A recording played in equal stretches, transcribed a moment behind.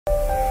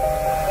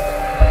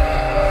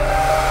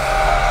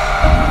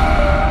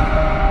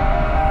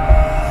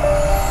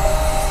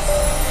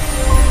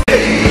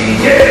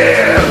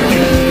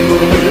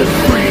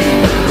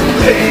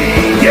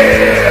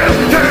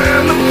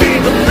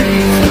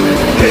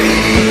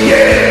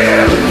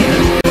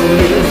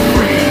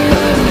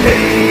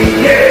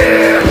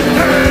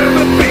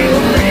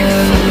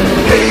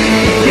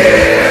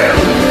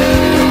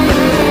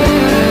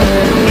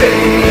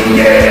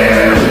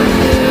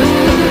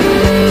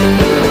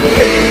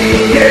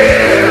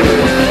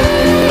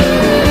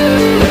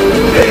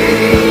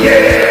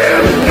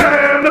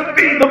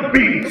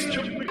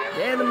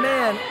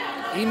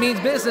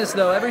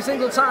though, every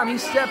single time he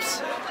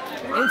steps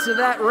into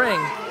that ring.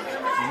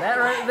 And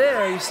that right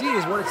there, you see,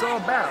 is what it's all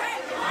about.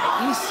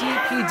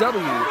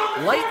 ECPW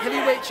Light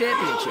Heavyweight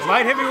Championship.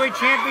 Light Heavyweight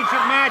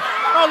Championship match.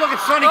 Oh, look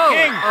at Sonny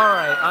King. All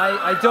right,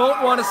 I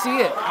don't want to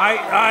see it.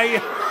 I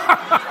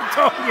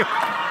told you.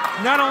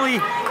 Not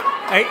only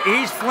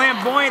he's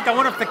flamboyant, I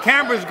wonder if the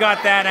camera's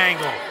got that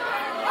angle.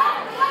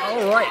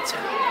 All right.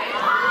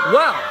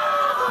 Well,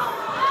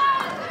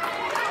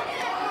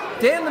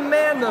 Dan the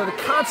Man, though, the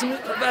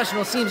consummate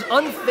professional, seems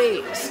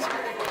unfazed.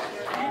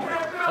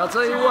 I'll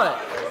tell you what.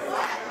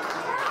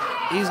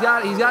 He's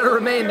got to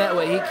remain that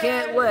way. He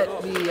can't let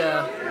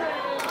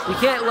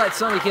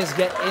Sonny Kiss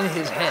get in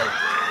his head.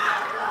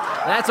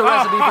 That's a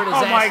recipe for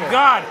disaster. Oh my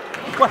God!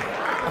 What?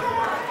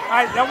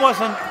 That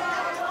wasn't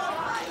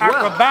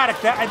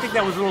acrobatic. I think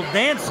that was a little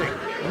dancing.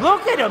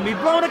 Look at him. He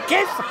blew a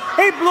kiss.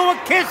 He blew a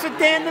kiss at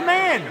Dan the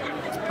Man.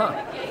 Huh.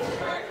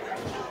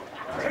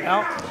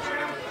 Well,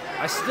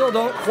 I still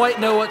don't quite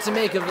know what to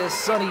make of this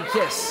Sonny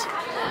Kiss.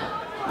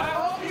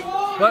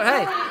 But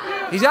hey.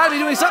 He's got to be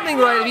doing something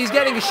right if he's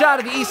getting a shot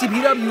at the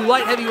ECPW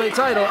Light Heavyweight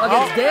title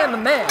against Dan the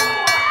Man.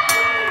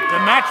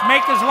 The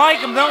matchmakers like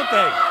him, don't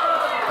they?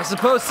 I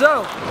suppose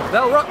so.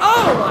 Bell run.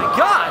 Oh my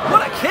God!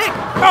 What a kick!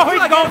 Oh,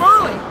 he's going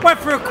early. Went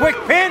for a quick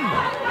pin.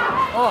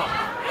 Oh.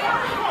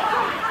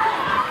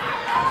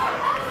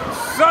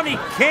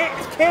 Sonny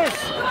Kiss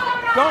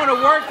going to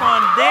work on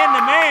Dan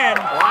the Man.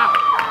 Wow.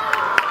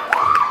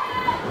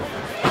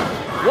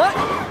 What?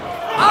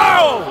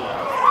 Oh!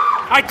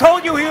 I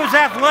told you he was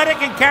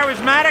athletic and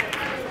charismatic.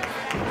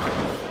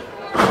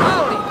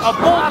 A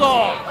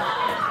bulldog.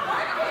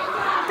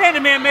 Dan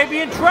the Man may be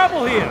in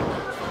trouble here.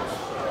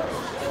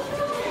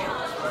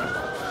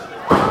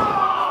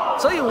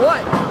 Tell you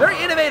what, very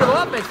innovative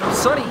offense from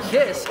Sonny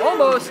Kiss.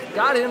 Almost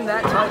got him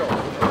that title.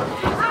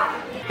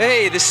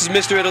 Hey, this is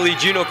Mr. Italy,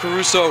 Gino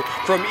Caruso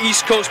from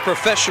East Coast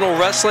Professional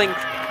Wrestling.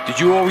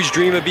 Did you always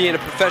dream of being a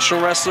professional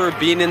wrestler,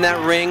 being in that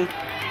ring?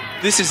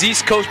 This is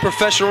East Coast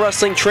Professional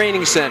Wrestling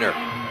Training Center.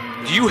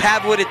 Do you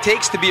have what it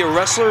takes to be a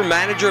wrestler,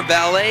 manager,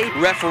 valet,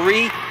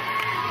 referee?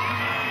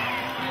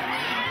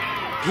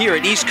 Here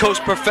at East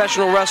Coast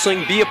Professional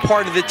Wrestling, be a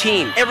part of the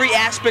team. Every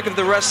aspect of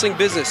the wrestling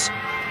business.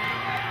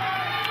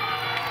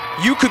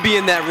 You could be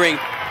in that ring.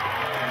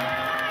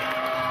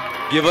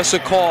 Give us a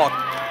call.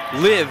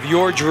 Live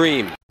your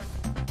dream.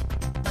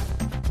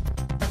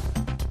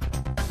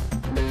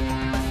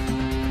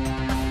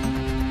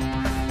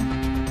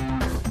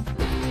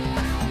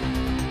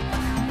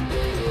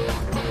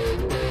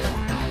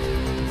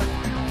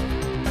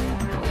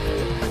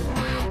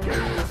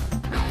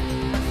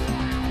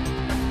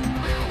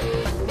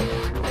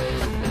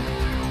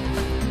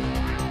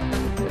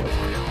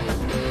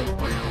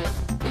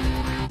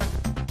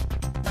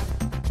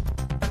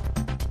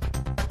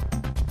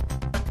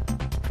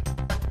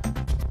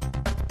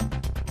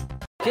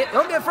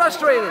 Don't get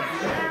frustrated.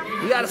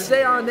 You got to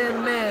stay on Dan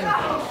the Man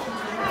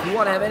if you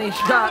want to have any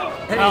shot,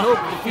 any hope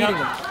of defeating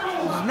him.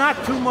 There's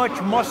not too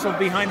much muscle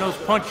behind those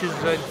punches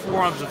and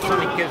forearms of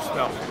Sonny Kiss,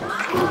 though.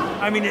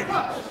 I mean,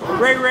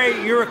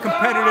 Ray, you're a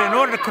competitor. In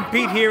order to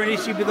compete here in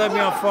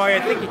ECPW on Fire,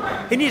 I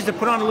think he needs to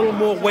put on a little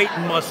more weight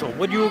and muscle.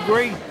 Would you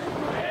agree?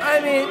 I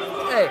mean,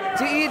 hey,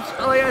 to each,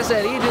 like I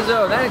said, each his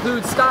own. That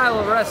includes style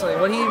of wrestling.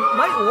 What he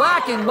might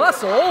lack in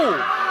muscle,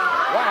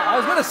 wow, I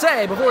was going to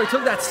say, before he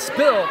took that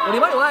spill, when he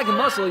might lack in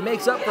muscle, he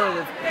makes up for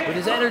it with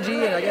his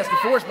energy and, I guess, the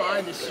force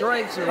behind his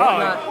strikes or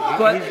whatnot.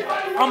 But he's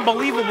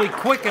unbelievably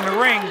quick in the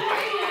ring.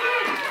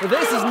 But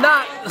this is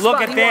not the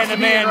spot he wants to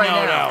be in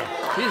right now.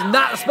 This is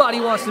not the spot he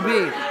wants to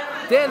be.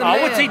 Dan the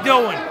Man. What's he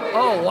doing?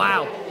 Oh,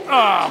 wow.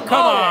 Oh,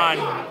 come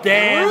on,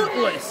 Dan.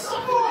 Rootless.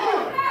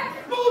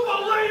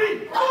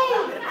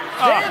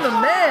 Dan the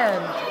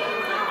Man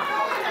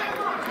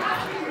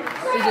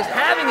is just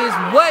having his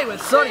way with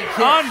Sonny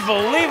Kiss.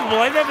 Unbelievable.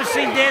 I've never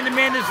seen Dan the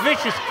Man this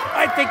vicious.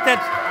 I think that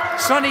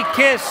Sonny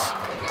Kiss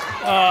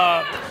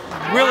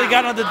really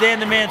got under Dan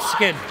the Man's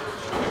skin.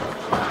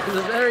 There's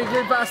a very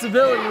good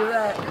possibility of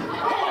that.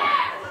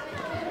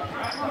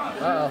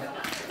 Uh-oh.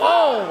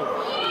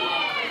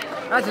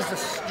 Oh! That's just a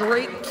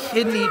straight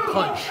kidney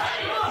punch.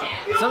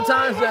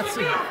 Sometimes that's...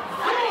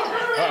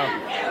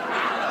 Uh-oh.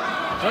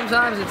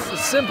 Sometimes it's the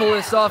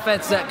simplest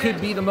offense that could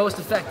be the most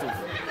effective.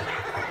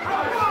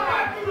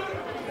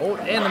 Oh,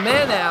 and the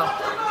man now,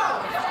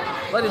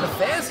 letting the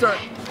fans start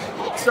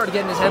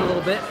getting his head a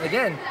little bit. And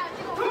again,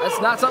 that's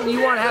not something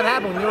you want to have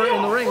happen when you're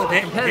in the ring with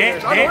the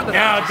competitors.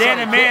 Now, Dan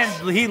the Man,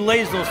 he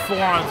lays those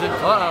forearms in.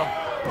 Uh-oh.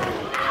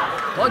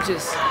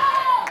 Punches.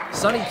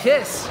 Sonny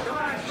Kiss.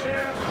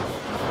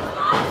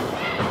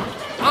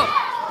 Oh,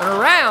 and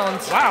around.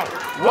 Wow.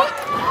 What?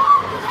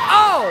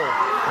 Oh!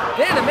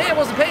 Dan the Man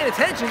wasn't paying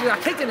attention. He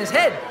got kicked in his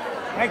head.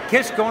 That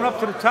Kiss going up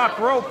to the top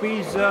rope.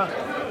 He's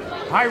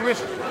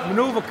high-risk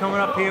maneuver coming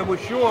up here, we're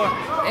sure.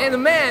 And the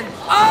man,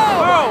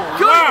 oh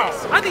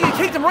goodness! Wow. I think he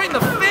kicked him right in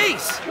the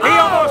face. He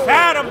almost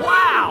had him.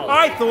 Wow!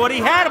 I thought he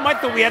had him. I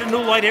thought we had a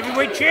new light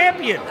heavyweight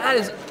champion.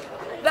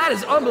 That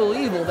is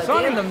unbelievable that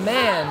Dan the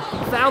Man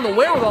found the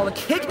wherewithal to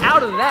kick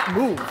out of that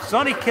move.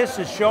 Sonny Kiss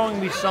is showing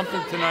me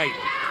something tonight.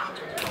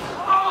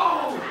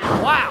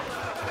 Wow.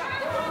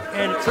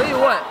 And Tell you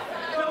what,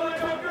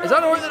 as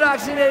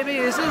unorthodox as he may be,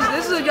 this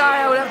is a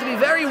guy I would have to be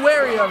very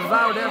wary of if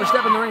I were to ever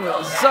step in the ring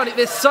with.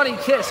 This Sonny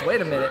Kiss. Wait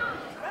a minute.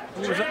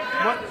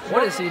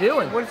 What is he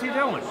doing? What is he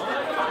doing?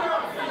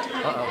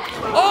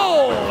 Uh-oh.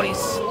 Oh, and he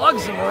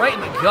slugs him right in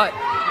the gut.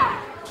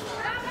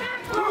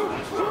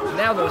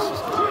 Now those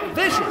just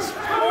vicious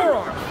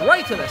forearms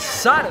right to the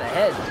side of the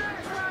head.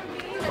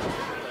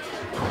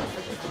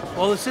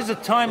 Well, this is a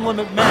time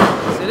limit match.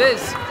 Yes, it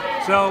is.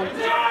 So,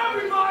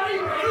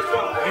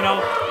 you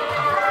know,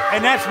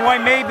 and that's why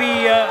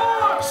maybe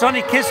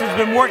Sonny Kiss has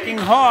been working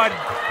hard.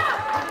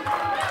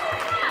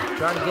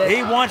 Trying to get.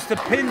 He wants to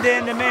pin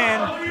Dan the Man.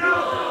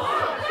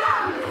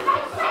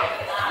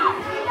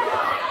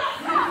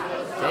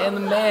 Dan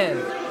the Man.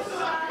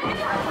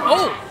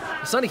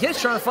 Oh, Sonny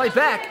Kiss trying to fight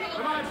back.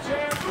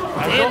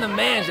 Dan the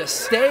Man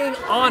just staying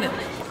on him.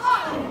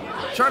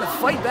 Trying to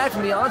fight back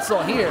from the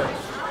onslaught here.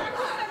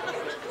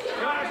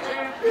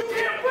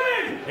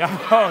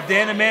 Oh,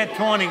 Dan the Man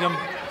taunting him.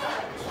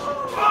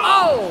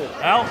 Oh!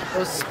 Well,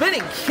 Those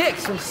spinning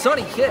kicks from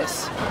Sonny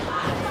Kiss.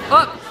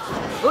 Up.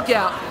 Look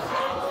out.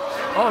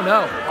 Oh,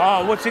 no.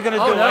 oh, what's he going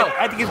to Oh, do? no.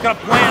 I think he's got a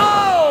plan.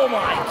 Oh,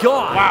 my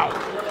God.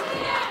 Wow.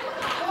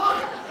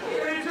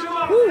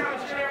 Woo.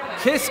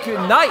 Kiss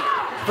goodnight,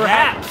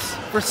 perhaps,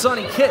 for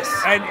Sonny Kiss.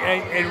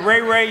 And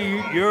Ray,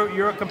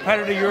 you're a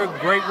competitor. You're a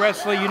great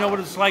wrestler. You know what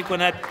it's like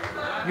when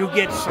you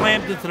get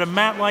slammed into the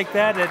mat like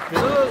that.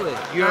 Absolutely.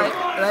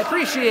 And I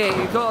appreciate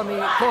you calling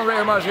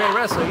Ray Mars a great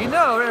wrestler. You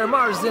know Ray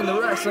Mars is in the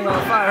Wrestling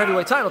on Fire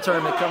heavyweight title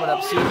tournament coming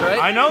up soon, right?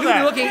 I know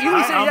that. You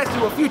can say next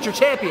to a future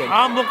champion.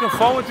 I'm looking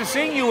forward to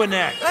seeing you in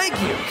that. Thank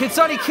you. Can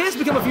Sonny Kiss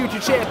become a future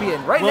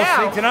champion? Right We'll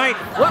now. see tonight.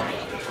 What?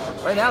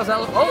 Right now, is that?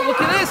 Oh, look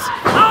at this.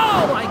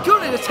 Oh, my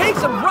goodness. It takes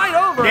him right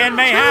over. Dan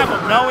may have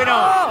him. No, we don't.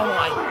 Oh,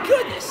 my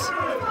goodness.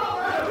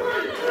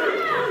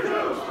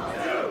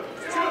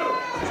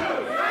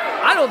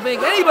 I don't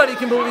think anybody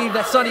can believe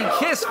that Sonny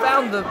Kiss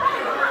found the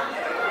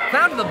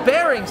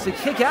bearings to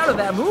kick out of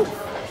that move.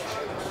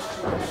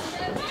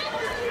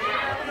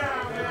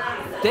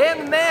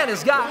 Dan the Man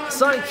has got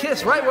Sonny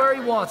Kiss right where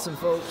he wants him,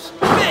 folks.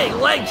 Big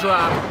leg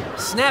drop,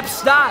 snap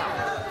style.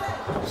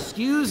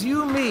 Excuse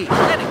you me.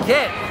 And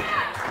again.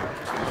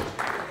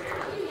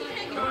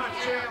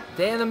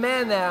 Dan the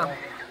Man now.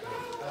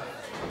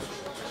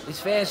 These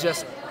fans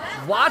just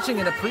watching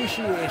in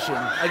appreciation,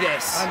 I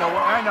guess. I know.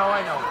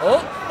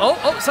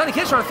 Oh, Sonny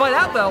Kiss trying to fight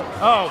out, though.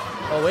 Oh,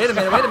 Wait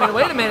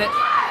a minute.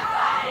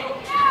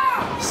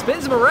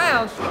 Spins him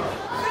around.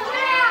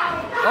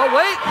 Oh,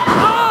 wait.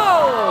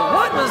 Oh,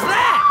 what was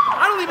that?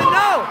 I don't even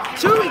know.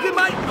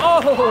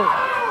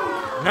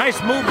 Oh.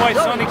 nice move by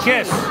Sonny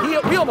Kiss.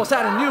 We almost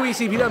had a new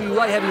ECPW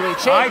Lightheavyweight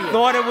Champion.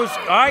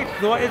 I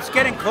thought it's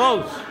getting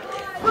close.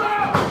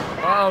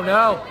 Oh,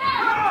 no.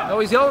 No,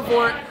 he's going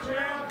for it.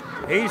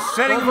 He's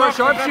setting Going for a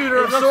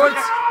sharpshooter of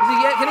sorts.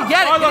 Can he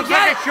get it? Oh, looks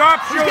like a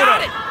sharpshooter. He's got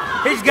it.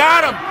 He's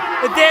got him.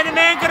 The Dan the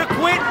Man gonna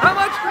quit. How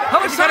much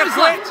time is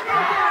left?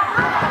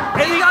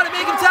 And you got to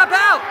make him tap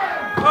out.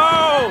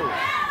 Oh,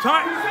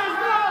 time.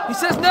 He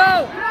says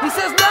no. He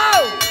says no.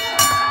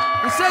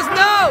 He says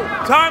no.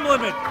 Time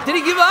limit. Did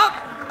he give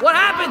up? What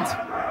happened?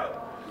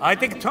 I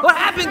think. What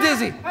happened,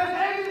 Dizzy?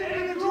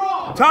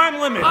 Time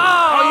limit.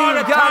 Oh, you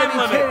the gotta time be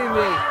limit. kidding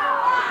me.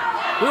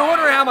 We were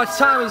wondering how much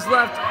time was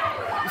left.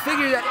 We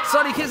figured that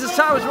Sonny Kiss's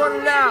time was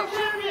running out.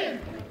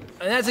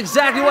 And that's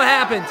exactly what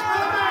happened.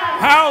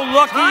 How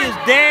lucky is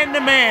Dan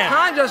the Man?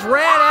 Time just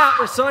ran out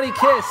for Sonny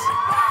Kiss.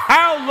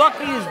 How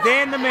lucky is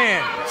Dan the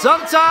Man?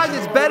 Sometimes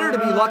it's better to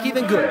be lucky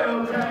than good.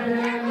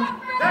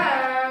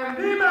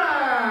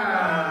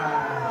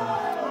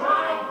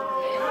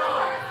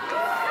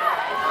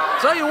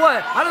 Tell you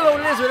what, I don't know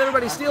what it is with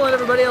everybody stealing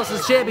everybody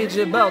else's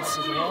championship belts.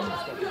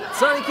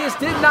 Sonny Kiss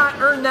did not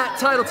earn that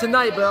title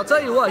tonight, but I'll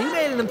tell you what, he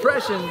made an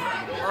impression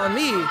on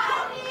me.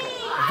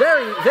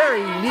 Very,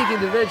 very unique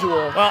individual.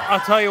 Well, I'll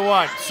tell you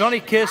what,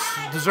 Sonny Kiss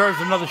deserves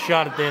another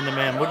shot at Dan the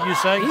Man. Wouldn't you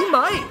say? He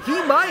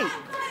might.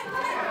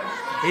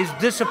 He's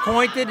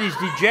disappointed, he's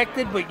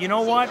dejected, but you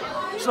know what?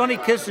 Sonny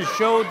Kiss has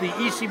showed the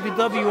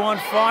ECPW on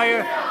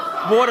Fire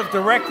board of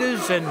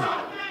directors and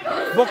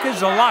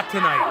bookers a lot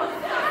tonight.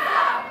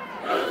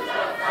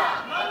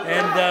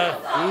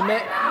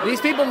 And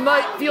these people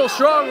might feel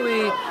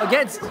strongly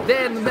against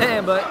Dan the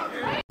Man, but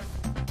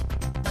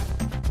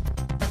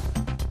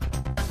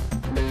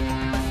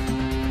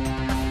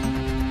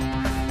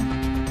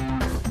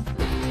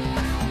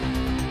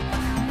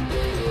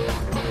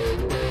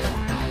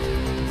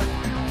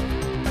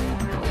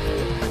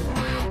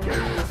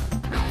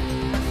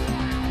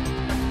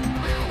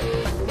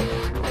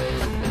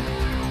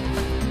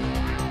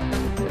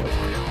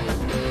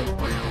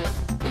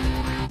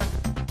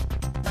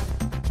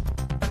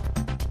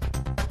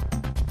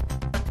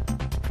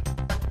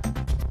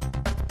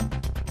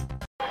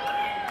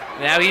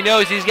now he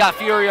knows he's got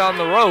Fury on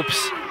the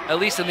ropes, at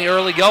least in the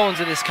early goings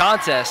of this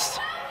contest.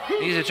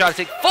 He's going to try to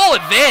take full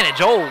advantage.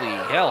 Holy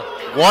hell.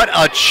 What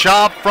a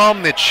chop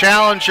from the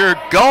challenger,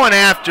 going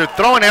after,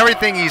 throwing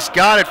everything he's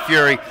got at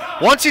Fury.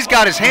 Once he's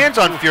got his hands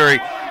on Fury,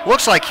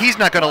 looks like he's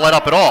not going to let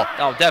up at all.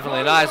 Oh,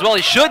 definitely not. As well,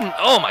 he shouldn't.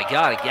 Oh, my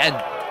God, again.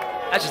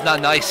 That's just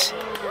not nice.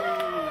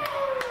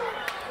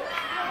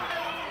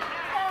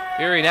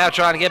 Fury now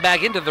trying to get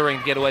back into the ring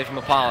to get away from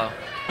Apolo.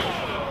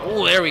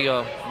 Oh, there we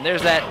go. And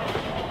there's that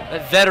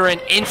veteran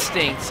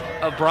instinct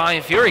of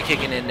Brian Fury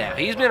kicking in now.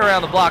 He's been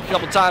around the block a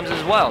couple times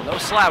as well. No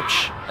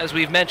slouch, as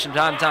we've mentioned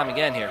time and time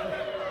again here.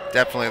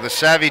 Definitely. The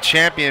savvy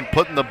champion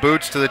putting the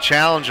boots to the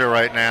challenger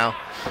right now.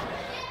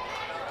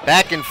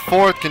 Back and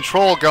forth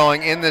control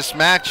going in this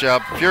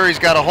matchup. Fury's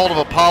got a hold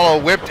of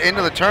Apolo, whipped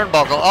into the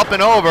turnbuckle, up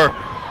and over.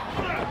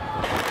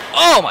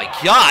 Oh my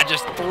God,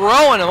 just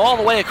throwing him all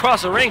the way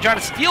across the ring, trying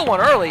to steal one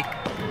early.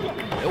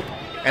 Nope.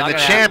 And the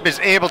champ is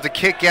able to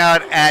kick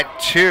out at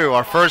 2.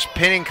 Our first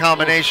pinning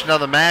combination of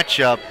the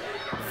matchup.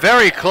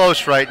 Very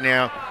close right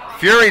now.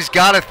 Fury's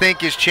got to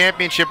think his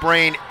championship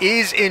reign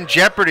is in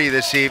jeopardy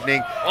this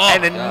evening. Oh,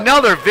 and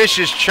another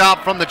vicious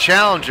chop from the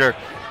challenger.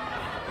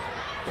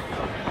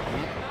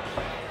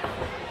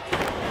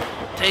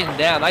 Taken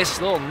down. Nice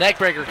little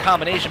neckbreaker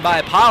combination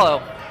by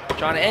Apolo.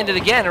 Trying to end it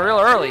again real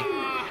early.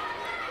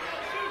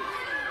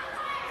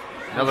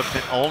 Another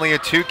pin, only a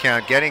 2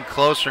 count, getting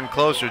closer and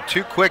closer.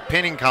 2 quick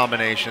pinning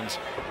combinations.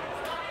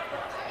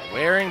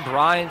 Wearing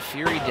Brian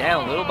Fury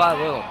down little by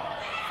little.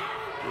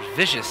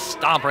 Vicious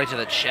stomp right to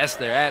the chest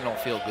there. That don't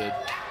feel good.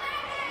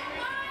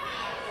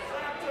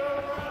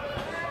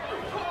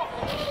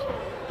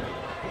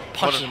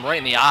 Punches him right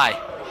in the eye.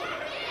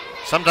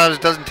 Sometimes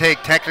it doesn't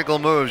take technical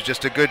moves,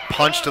 just a good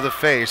punch to the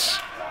face.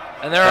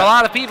 And there are a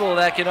lot of people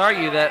that can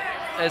argue that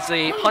it's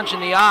a punch in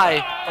the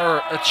eye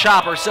or a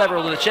chop or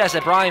several to the chest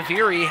that Brian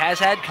Fury has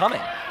had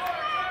coming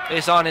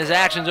based on his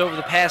actions over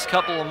the past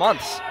couple of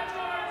months.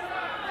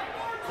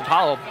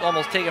 Apolo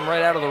almost taking him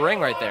right out of the ring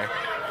right there.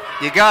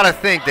 You got to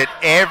think that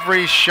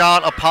every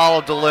shot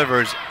Apolo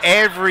delivers,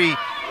 every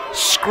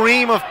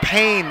scream of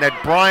pain that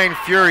Brian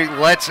Fury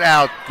lets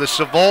out, the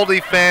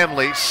Savoldi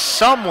family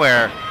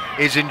somewhere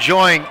is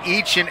enjoying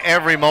each and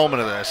every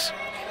moment of this.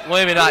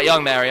 Well, maybe not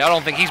young Mary. I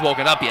don't think he's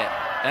woken up yet.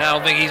 And I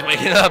don't think he's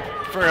waking up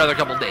for another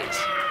couple days.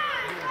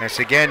 Yes,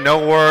 again,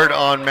 no word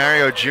on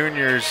Mario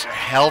Jr.'s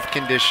health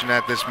condition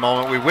at this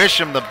moment. We wish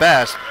him the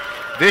best.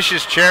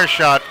 Vicious chair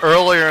shot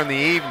earlier in the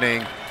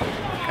evening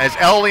as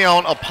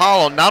Leon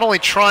Apolo not only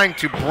trying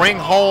to bring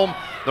home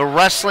the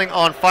Wrestling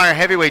on Fire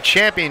Heavyweight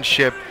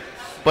Championship,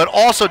 but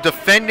also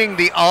defending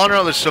the honor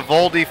of the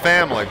Savoldi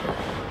family.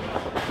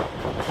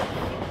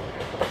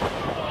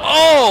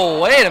 Oh,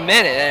 wait a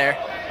minute there.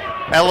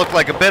 That looked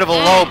like a bit of a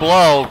low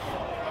blow.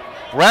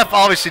 Ref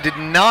obviously did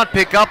not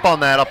pick up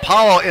on that.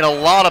 Apolo in a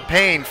lot of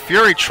pain.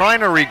 Fury trying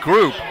to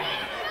regroup.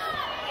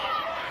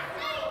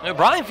 Now,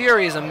 Brian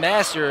Fury is a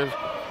master of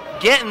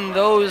getting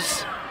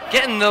those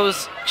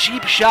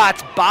cheap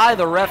shots by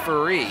the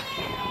referee.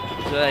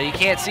 So that you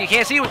can't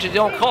see what you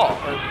don't call.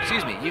 Or,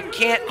 excuse me, you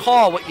can't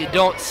call what you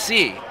don't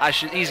see.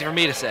 Easy for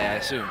me to say, I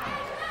assume.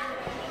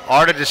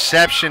 Art of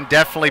deception,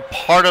 definitely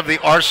part of the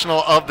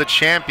arsenal of the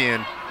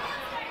champion.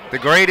 The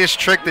greatest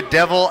trick the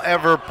devil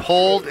ever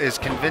pulled is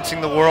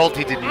convincing the world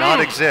he did not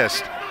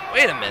exist.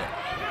 Wait a minute.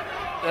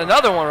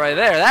 Another one right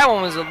there. That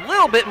one was a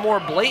little bit more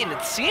blatant,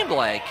 it seemed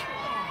like.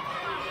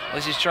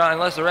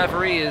 Unless the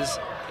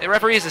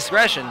referee's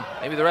discretion.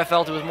 Maybe the ref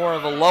felt it was more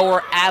of a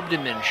lower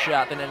abdomen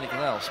shot than anything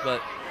else,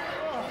 but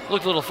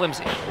looked a little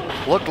flimsy.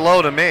 Looked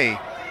low to me.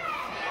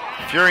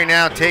 Fury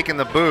now taking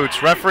the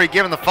boots. Referee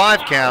giving the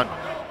 5 count.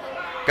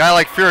 Guy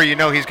like Fury, you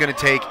know he's going to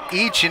take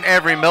each and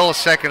every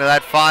millisecond of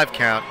that 5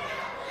 count.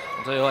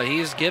 I'll tell you what,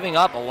 he's giving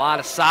up a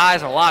lot of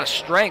size and a lot of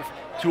strength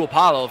to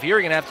Apolo. If you're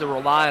going to have to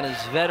rely on his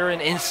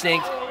veteran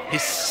instinct,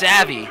 his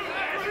savvy,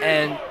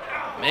 and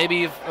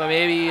maybe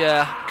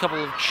a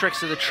couple of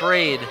tricks of the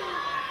trade,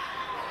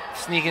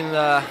 sneaking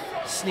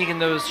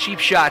those cheap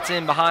shots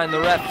in behind the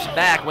ref's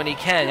back when he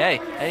can.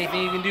 Hey,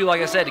 anything you can do, like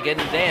I said, to get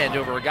an advantage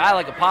over a guy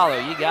like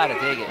Apolo, you got to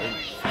take it. And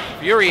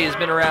Fury has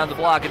been around the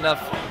block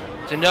enough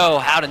to know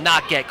how to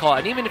not get caught.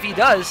 And even if he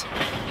does,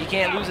 he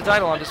can't lose the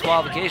title on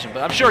disqualification.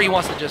 But I'm sure he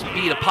wants to just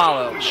beat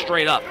Apolo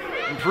straight up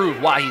and prove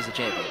why he's the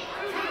champion.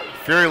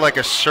 Fury like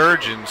a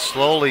surgeon,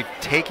 slowly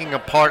taking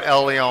apart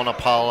Leon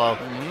Apolo,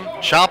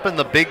 chopping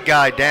the big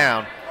guy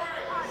down.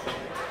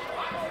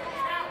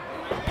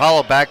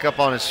 Apolo back up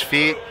on his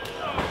feet.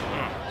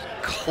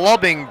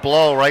 Clubbing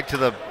blow right to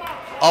the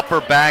upper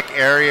back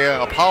area.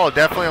 Apolo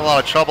definitely in a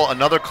lot of trouble.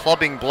 Another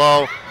clubbing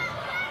blow.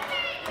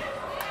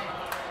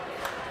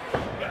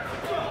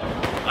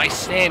 Nice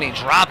standing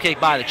dropkick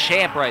by the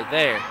champ right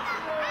there.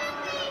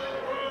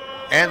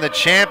 And the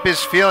champ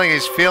is feeling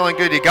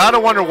good. You got to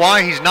wonder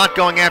why he's not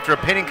going after a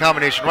pinning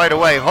combination right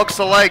away. Hooks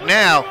the leg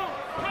now.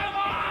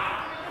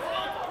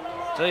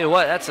 Tell you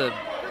what, that's a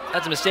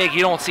mistake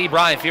you don't see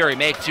Brian Fury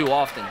make too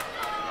often.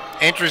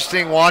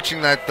 Interesting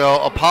watching that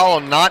though.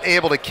 Apolo not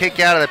able to kick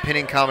out of the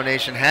pinning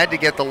combination. Had to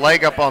get the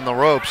leg up on the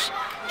ropes.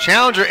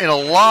 Challenger in a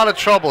lot of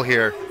trouble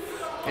here.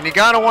 And you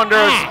got to wonder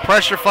if the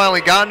pressure finally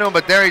got to him,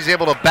 but there he's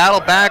able to battle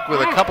back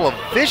with a couple of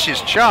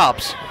vicious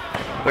chops.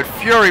 But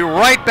Fury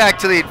right back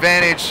to the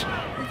advantage.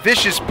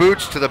 Vicious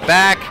boots to the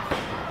back.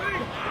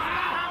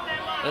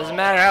 Doesn't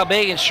matter how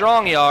big and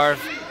strong you are,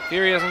 if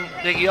Fury doesn't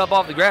pick you up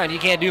off the ground, you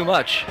can't do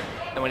much.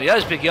 And when he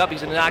does pick you up,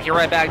 he's going to knock you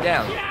right back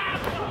down.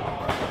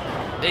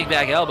 Big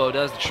back elbow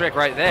does the trick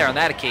right there on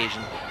that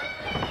occasion.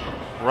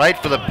 Right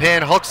for the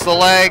pin, hooks the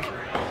leg.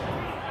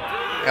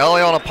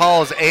 Leon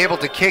Apolo is able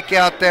to kick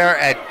out there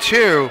at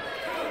 2.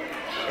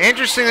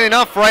 Interestingly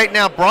enough, right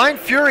now, Brian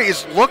Fury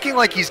is looking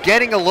like he's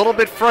getting a little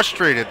bit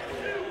frustrated.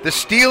 The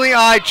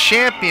steely-eyed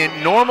champion,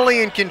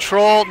 normally in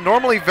control,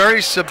 normally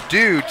very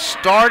subdued,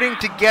 starting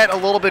to get a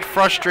little bit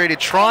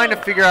frustrated, trying to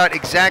figure out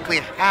exactly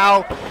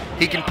how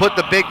he can put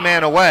the big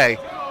man away.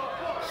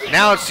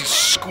 Now it's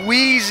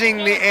squeezing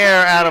the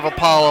air out of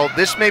Apolo.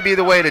 This may be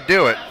the way to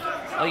do it.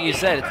 Like you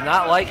said, it's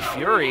not like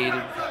Fury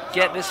to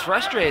get this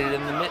frustrated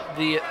in the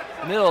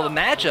middle of the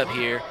matchup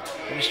here.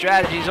 When the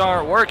strategies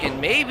aren't working.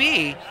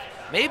 Maybe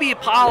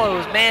Apollo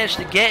has managed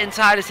to get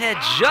inside his head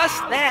just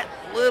that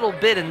little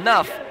bit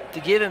enough to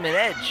give him an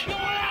edge.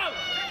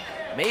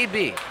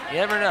 Maybe. You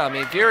never know. I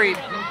mean, Fury,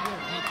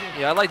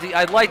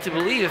 I'd like to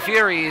believe if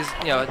Fury is,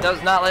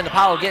 does not let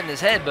Apollo get in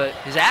his head, but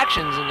his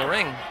actions in the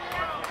ring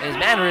and his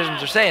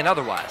mannerisms are saying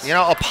otherwise.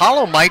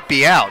 Apollo might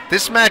be out.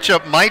 This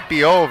matchup might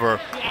be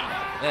over.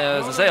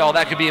 As I say, all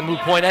that could be a moot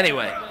point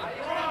anyway.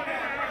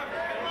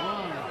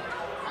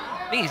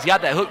 I think he's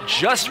got that hook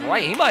just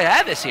right. He might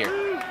have this here.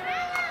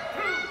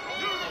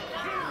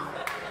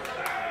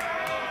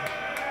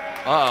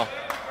 Uh-oh.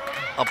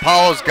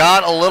 Apollo's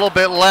got a little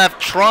bit left,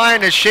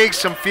 trying to shake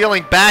some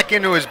feeling back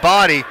into his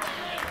body.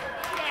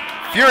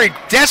 Fury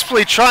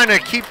desperately trying to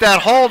keep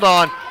that hold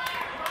on.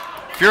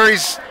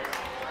 Fury's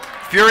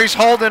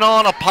holding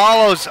on.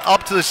 Apollo's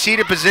up to the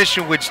seated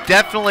position, which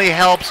definitely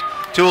helps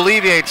to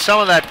alleviate some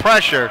of that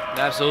pressure.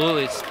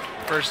 Absolutely. It's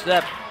first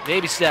step,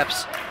 baby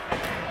steps.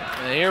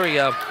 And here we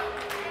go.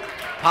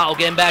 Apollo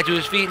getting back to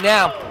his feet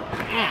now.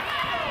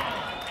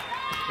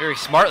 Very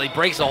smartly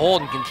breaks the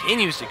hold and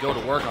continues to go to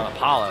work on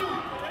Apollo.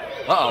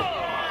 Uh-oh.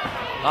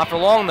 Not for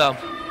long, though.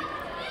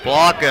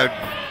 Block of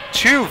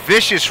 2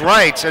 vicious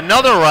rights.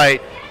 Another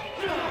right.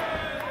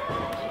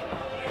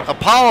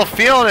 Apollo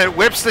feeling it.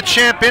 Whips the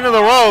champ into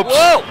the ropes.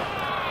 Whoa!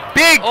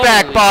 Big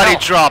back body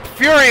drop.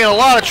 Fury in a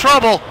lot of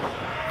trouble.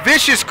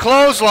 Vicious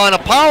clothesline.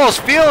 Apollo's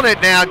feeling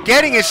it now.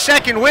 Getting his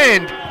second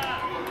wind.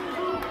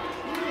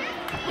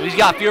 He's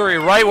got Fury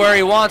right where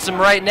he wants him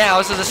right now.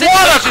 This is a situation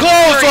what a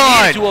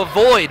clothesline to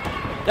avoid.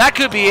 That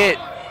could be it.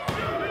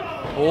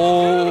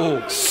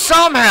 Oh.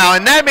 Somehow,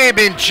 and that may have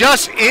been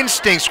just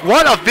instincts.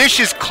 What a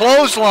vicious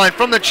clothesline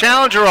from the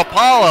challenger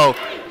Apollo.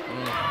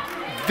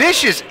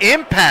 Vicious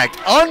impact,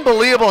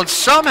 unbelievable, and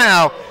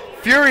somehow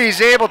Fury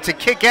is able to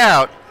kick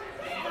out.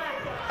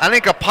 I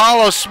think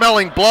Apollo's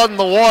smelling blood in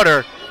the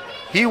water.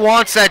 He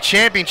wants that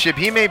championship.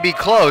 He may be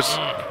close.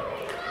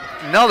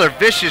 Another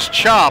vicious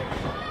chop.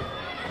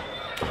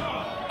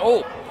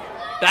 Oh,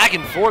 back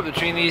and forth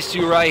between these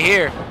two right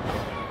here.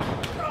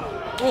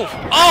 Oof.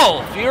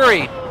 Oh,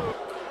 Fury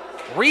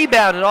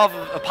rebounded off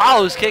of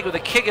Apollo's kick with a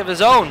kick of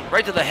his own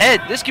right to the head.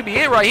 This could be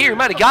it right here. He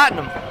might have gotten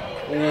him.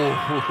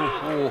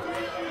 Ooh.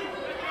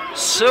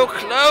 So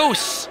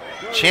close.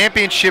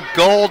 Championship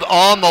gold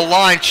on the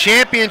line.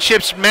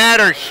 Championships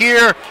matter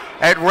here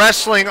at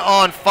Wrestling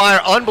on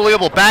Fire.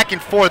 Unbelievable back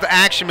and forth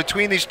action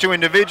between these two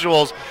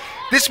individuals.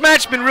 This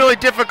match has been really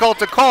difficult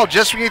to call.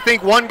 Just when you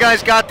think one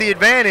guy's got the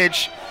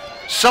advantage,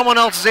 someone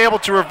else is able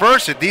to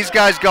reverse it. These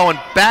guys going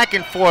back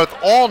and forth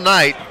all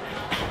night.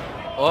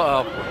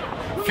 Uh-oh.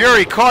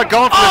 Fury caught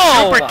going for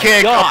the super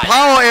kick. God.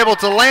 Apollo able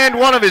to land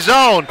one of his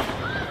own.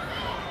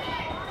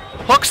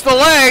 Hooks the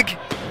leg.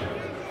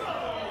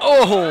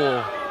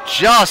 Oh.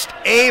 Just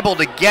able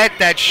to get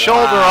that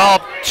shoulder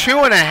up.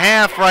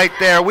 2.5 right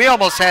there. We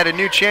almost had a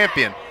new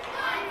champion.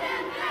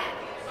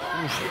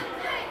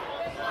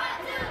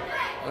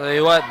 I'll tell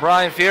you what,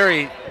 Brian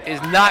Fury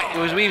is not,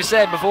 as we've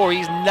said before,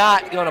 he's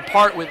not going to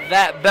part with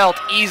that belt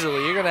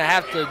easily. You're going to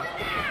have to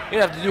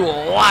do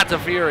a lot to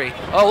Fury.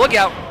 Oh, look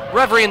out.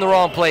 Referee in the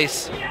wrong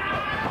place.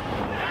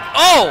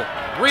 Oh,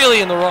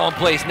 really in the wrong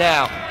place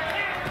now.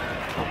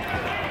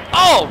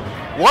 Oh.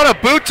 What a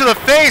boot to the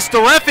face. The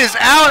ref is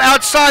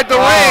outside the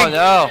ring. Oh,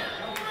 no.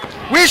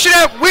 We should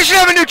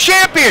have a new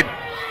champion.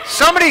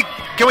 Somebody,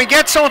 can we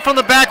get someone from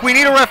the back? We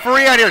need a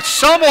referee out here.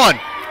 Someone.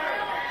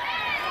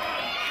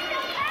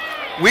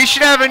 We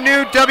should have a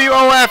new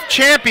WOF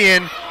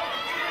champion.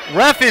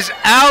 Ref is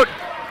out,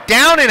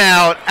 down and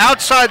out,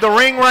 outside the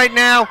ring right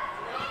now.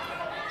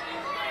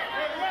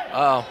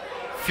 Uh-oh.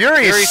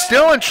 Fury is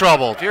still in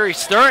trouble. Fury's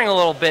stirring a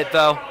little bit,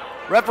 though.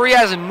 Referee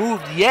hasn't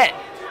moved yet.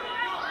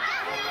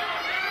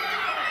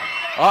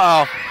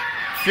 Uh-oh.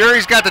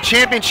 Fury's got the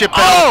championship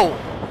belt. Oh!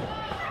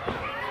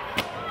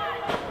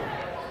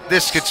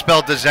 This could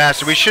spell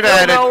disaster. We should have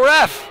had no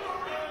ref.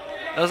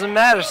 Doesn't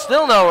matter.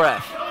 Still no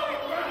ref.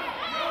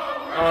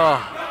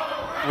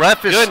 Oh.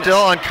 Ref is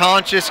still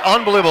unconscious.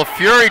 Unbelievable.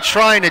 Fury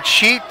trying to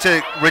cheat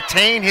to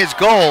retain his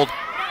gold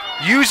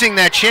using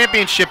that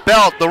championship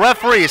belt. The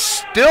referee is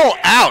still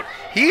out.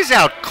 He's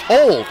out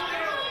cold.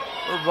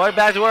 We're right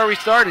back to where we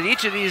started.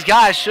 Each of these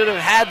guys should have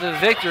had the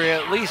victory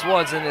at least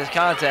once in this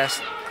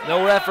contest.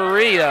 No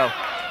referee, though.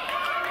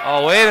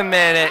 Oh, wait a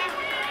minute.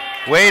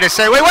 Wait a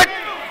second. Wait, what?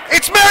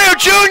 It's Mario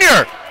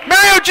Jr.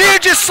 Mario Jr.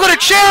 just slid a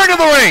chair into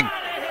the ring.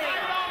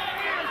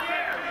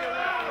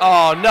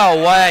 Oh, no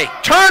way.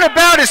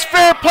 Turnabout is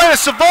fair play. The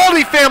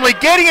Savoldi family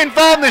getting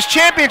involved in this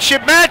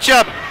championship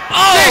matchup.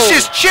 Oh.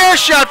 Vicious chair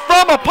shot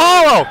from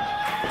Apollo.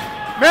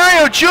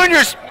 Mario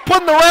Jr.'s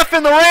putting the ref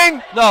in the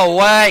ring. No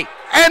way.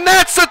 And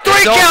that's the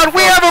 3 Don't count.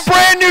 We have a focus.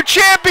 brand new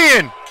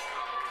champion.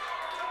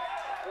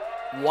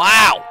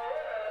 Wow.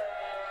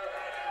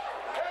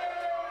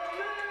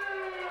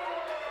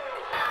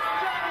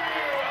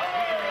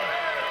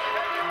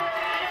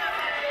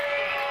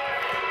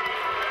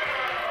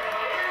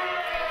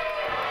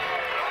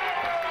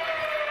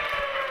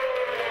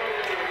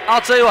 I'll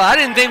tell you what, I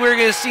didn't think we were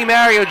going to see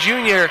Mario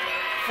Jr.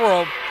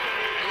 for a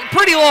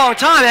pretty long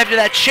time after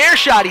that chair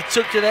shot he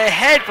took to the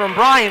head from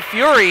Brian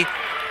Fury.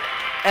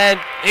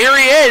 And here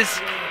he is.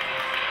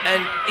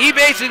 And he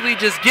basically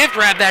just gift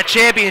wrapped that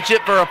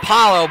championship for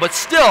Apollo. But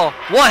still,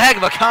 one heck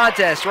of a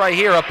contest right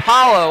here.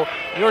 Apollo,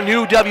 your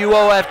new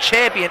WOF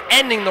champion,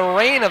 ending the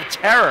reign of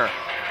terror.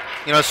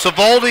 You know,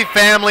 Savoldi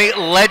family,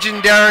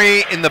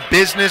 legendary in the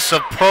business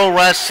of pro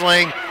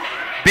wrestling.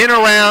 Been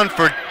around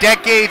for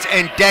decades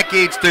and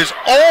decades. There's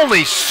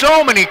only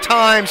so many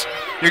times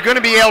you're going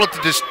to be able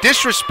to just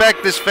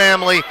disrespect this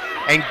family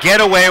and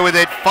get away with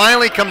it.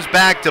 Finally comes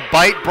back to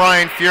bite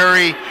Brian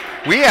Fury.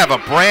 We have a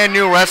brand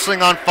new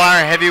Wrestling on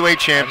Fire heavyweight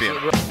champion.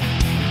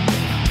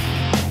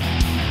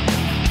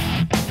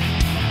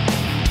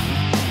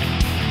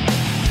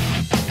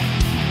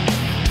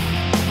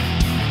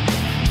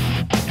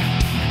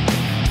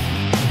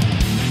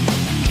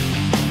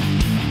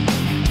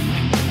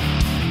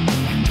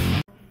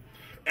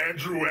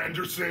 Andrew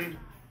Anderson,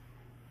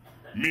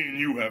 me and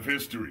you have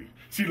history.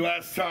 See,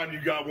 last time you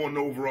got one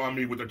over on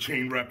me with a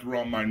chain wrapped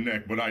around my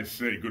neck, but I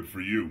say good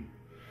for you.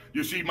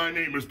 You see, my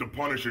name is the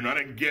Punisher, and I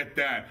didn't get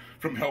that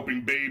from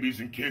helping babies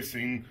and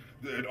kissing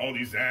all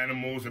these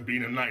animals and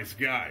being a nice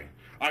guy.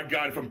 I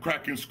got it from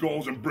cracking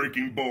skulls and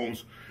breaking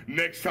bones.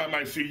 Next time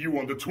I see you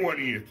on the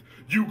 20th,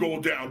 you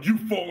go down, you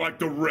fall like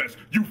the rest,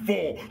 you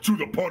fall to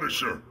the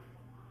Punisher.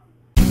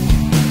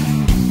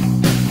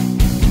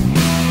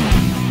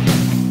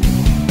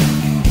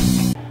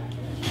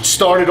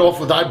 Started off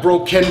with I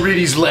broke Ken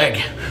Reedy's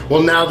leg.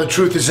 Well, now the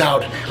truth is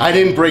out. I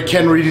didn't break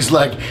Ken Reedy's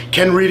leg.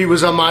 Ken Reedy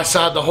was on my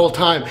side the whole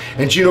time.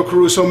 And Gino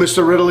Caruso,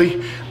 Mr.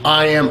 Italy,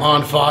 I am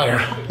on fire.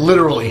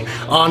 Literally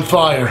on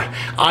fire.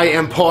 I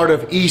am part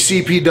of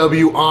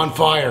ECPW on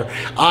fire.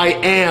 I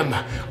am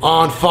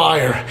on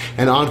fire.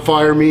 And on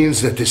fire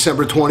means that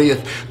December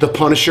 20th, the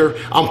Punisher,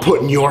 I'm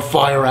putting your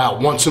fire out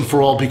once and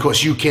for all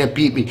because you can't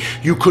beat me.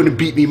 You couldn't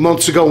beat me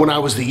months ago when I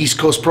was the East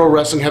Coast Pro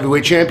Wrestling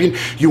Heavyweight Champion.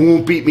 You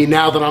won't beat me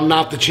now that I'm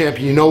not the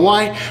champion. You know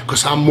why?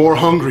 Because I'm more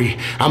hungry.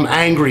 I'm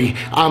angry.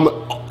 I'm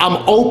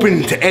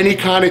open to any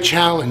kind of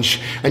challenge.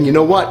 And you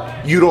know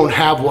what? You don't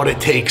have what it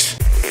takes.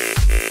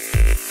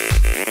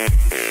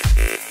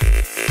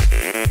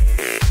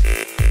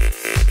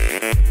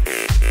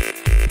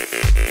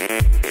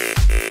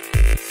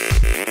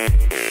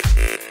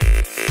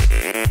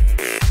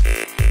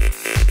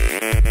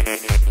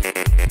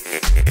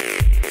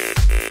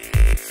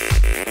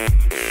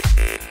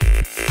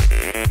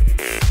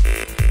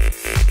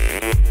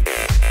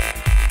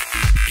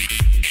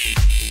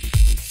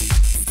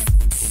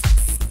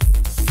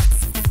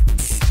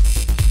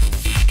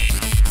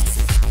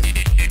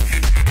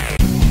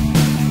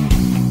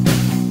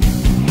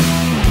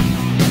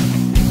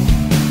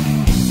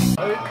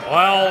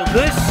 Well,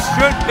 this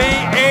should be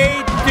a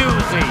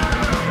doozy.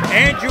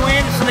 Andrew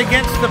Anderson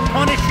against the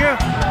Punisher.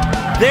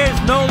 There's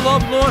no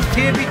love lost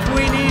here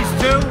between these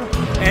two,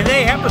 and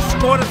they have a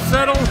score to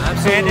settle,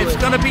 and it's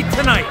going to be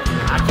tonight.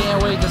 I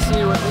can't wait to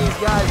see what these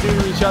guys do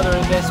to each other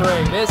in this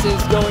ring. This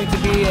is going to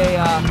be a,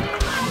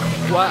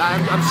 well,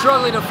 I'm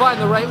struggling to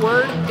find the right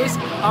word.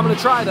 I'm going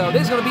to try, though.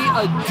 This is going to be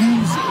a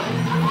doozy.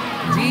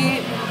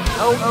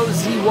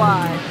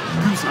 D-O-O-Z-Y.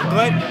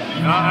 Good.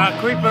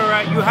 Creeper,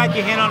 you had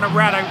your hand on the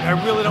rat. I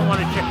really don't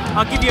want to check.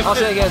 I'll give you a I'll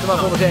say again to my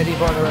former tag team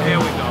partner. There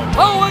we go.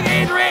 Oh, look,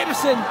 Andrew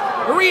Anderson,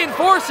 the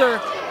reinforcer,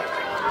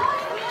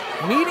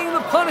 meeting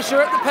the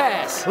Punisher at the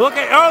pass. Look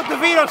at,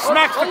 DeVito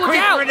smacks the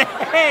Creeper in the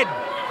head.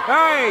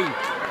 Hey.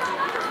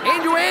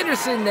 Andrew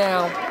Anderson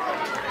now.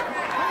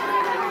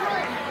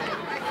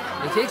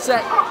 He takes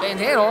that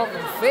bandana off the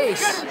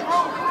face.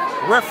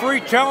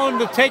 Referee telling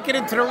him to take it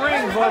into the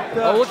ring, but...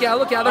 oh, look out,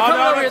 look out. They're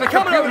coming over here. They're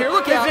coming over here.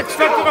 Look out. There's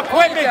expensive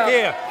equipment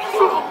here.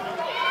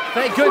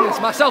 Thank goodness.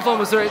 My cell phone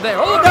was right there.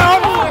 Oh, look No,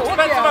 out.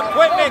 expensive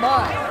equipment.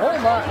 Oh,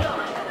 my.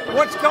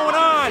 What's going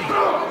on?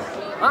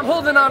 I'm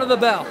holding on to the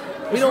bell.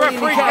 We don't need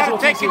any Referee's got to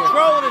take casualties here.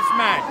 control of this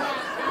match.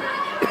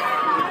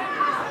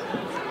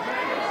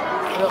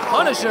 The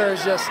Punisher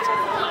is just...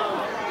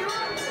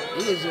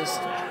 he is just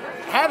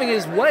having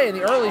his way in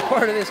the early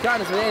part of this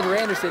contest with Andrew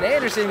Anderson.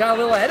 Anderson got a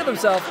little ahead of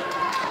himself.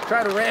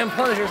 Trying to ram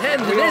Punisher's head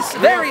into this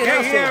very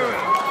announce table.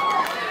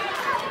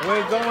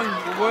 We're going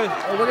with...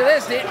 oh, look at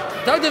this.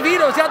 Doug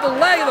Devito's got the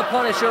leg of the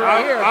Punisher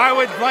right here. I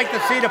would like to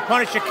see the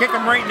Punisher kick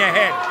him right in the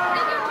head.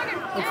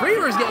 The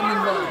Creeper's getting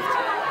involved.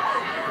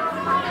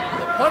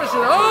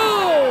 Punisher,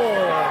 oh!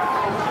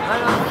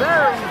 And a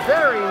very,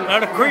 very... Now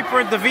the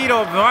Creeper and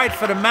DeVito invite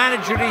for the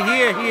manager to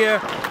here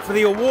for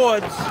the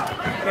awards.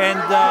 And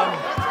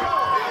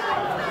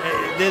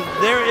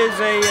there is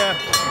a...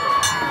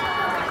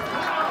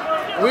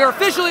 We are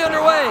officially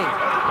underway.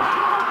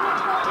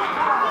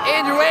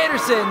 Andrew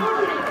Anderson,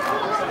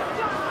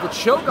 the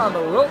choke on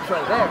the ropes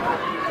right there.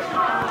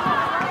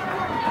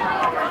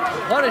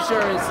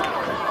 Punisher is...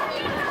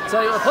 So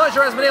the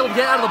Punisher hasn't been able to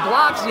get out of the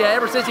blocks yet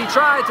ever since he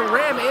tried to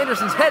ram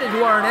Anderson's head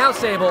into our announce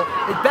table.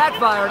 It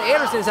backfired.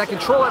 Anderson has had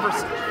control ever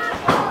since.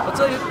 I'll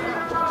tell you,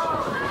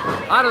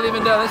 I don't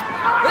even know. This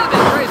has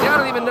been crazy. I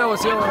don't even know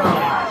what's going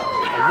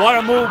on.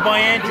 What a move by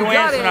Andrew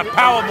Anderson, a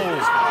power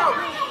move.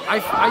 I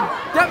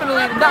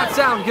definitely did not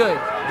sound good.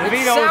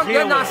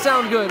 Did not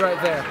sound good right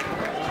there.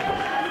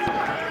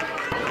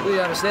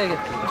 Completely mistaken.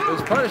 It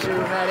was Punisher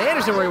who had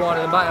Anderson where he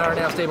wanted him by our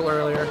announce table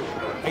earlier.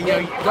 And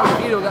Doug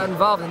Devito got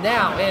involved, and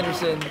now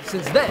Anderson,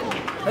 since then,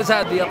 has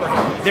had the upper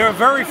hand. There are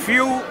very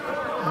few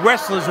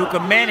wrestlers who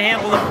can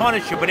manhandle the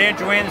Punisher, but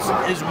Andrew Anderson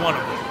is one of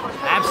them.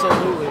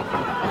 Absolutely.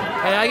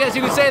 And I guess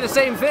you could say the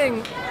same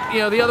thing, you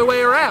know, the other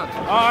way around.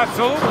 Oh,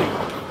 absolutely.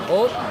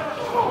 Oh,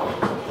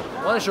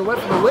 Punisher went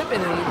for the whip,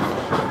 and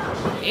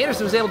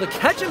Anderson was able to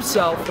catch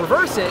himself,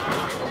 reverse it.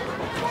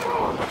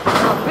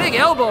 A big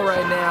elbow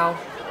right now.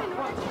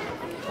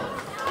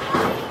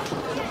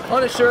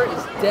 Punisher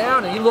is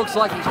down, and he looks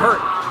like he's hurt.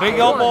 Big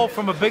elbow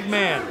from a big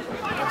man.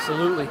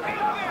 Absolutely.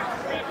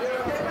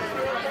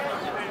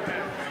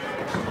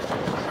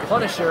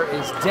 Punisher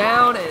is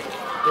down, and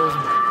those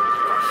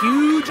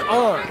huge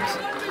arms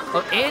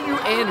of Andrew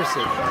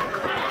Anderson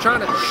trying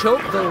to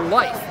choke the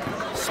life,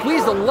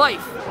 squeeze the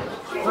life,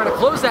 trying to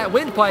close that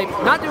windpipe.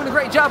 Not doing a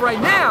great job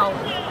right now.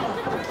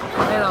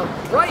 And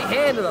a right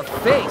hand to the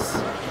face,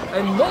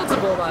 and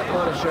multiple by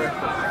Punisher.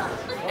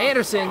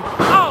 Anderson,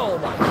 oh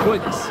my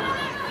goodness.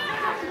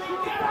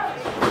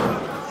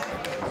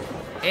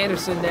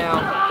 Anderson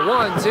now,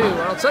 1, 2, and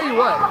I'll tell you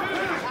what.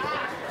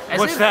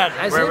 What's that?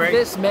 As if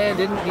this man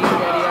didn't need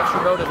any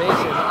extra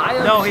motivation. I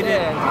understand. No, he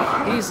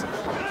didn't. He's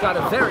got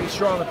a very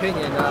strong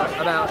opinion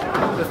about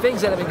the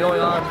things that have been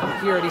going on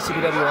here at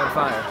ECPW on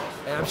Fire.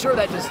 And I'm sure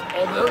that just,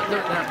 although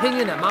that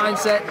opinion, that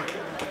mindset,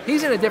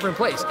 he's in a different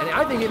place. And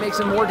I think it makes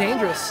him more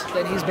dangerous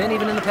than he's been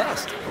even in the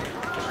past.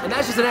 And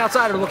that's just an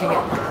outsider looking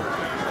in.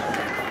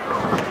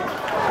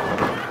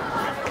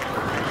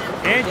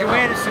 Andrew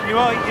Anderson,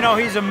 you know,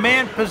 he's a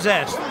man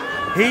possessed.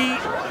 He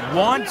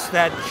wants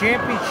that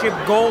championship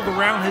gold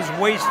around his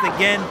waist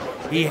again.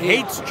 He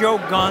hates Joe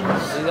Guns.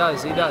 He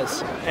does, he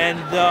does. And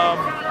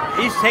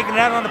he's taking it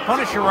out on the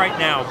Punisher right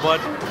now,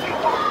 but...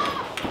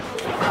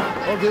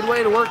 Well, good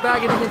way to work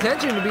back into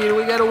contention to be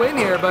we got a win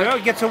here, but... You know,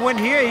 he gets a win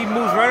here, he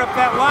moves right up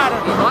that ladder.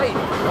 He might.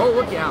 Oh,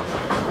 look out.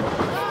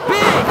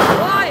 Big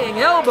flying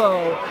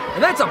elbow.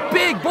 And that's a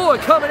big boy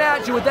coming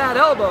at you with that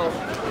elbow.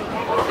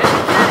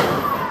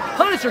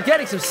 Punisher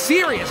getting some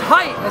serious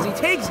height as he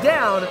takes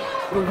down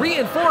the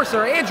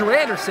reinforcer, Andrew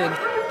Anderson.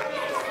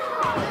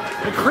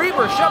 The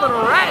Creeper shoving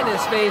a rat in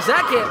his face.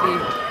 That can't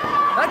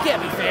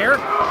be fair.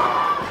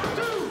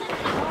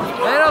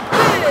 And a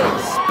big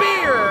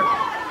spear.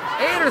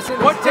 Anderson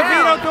is What's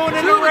down. DeVito doing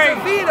in the ring?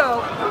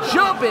 DeVito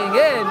jumping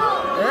in.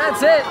 And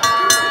that's it.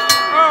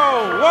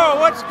 Oh, whoa,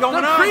 what's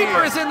going on The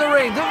Creeper is in the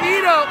ring.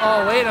 DeVito.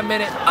 Oh, wait a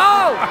minute.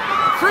 Oh,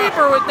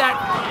 Creeper with that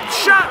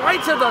shot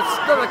right to the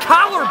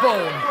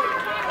collarbone.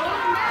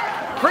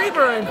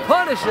 Creeper and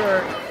Punisher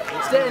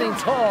standing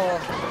tall.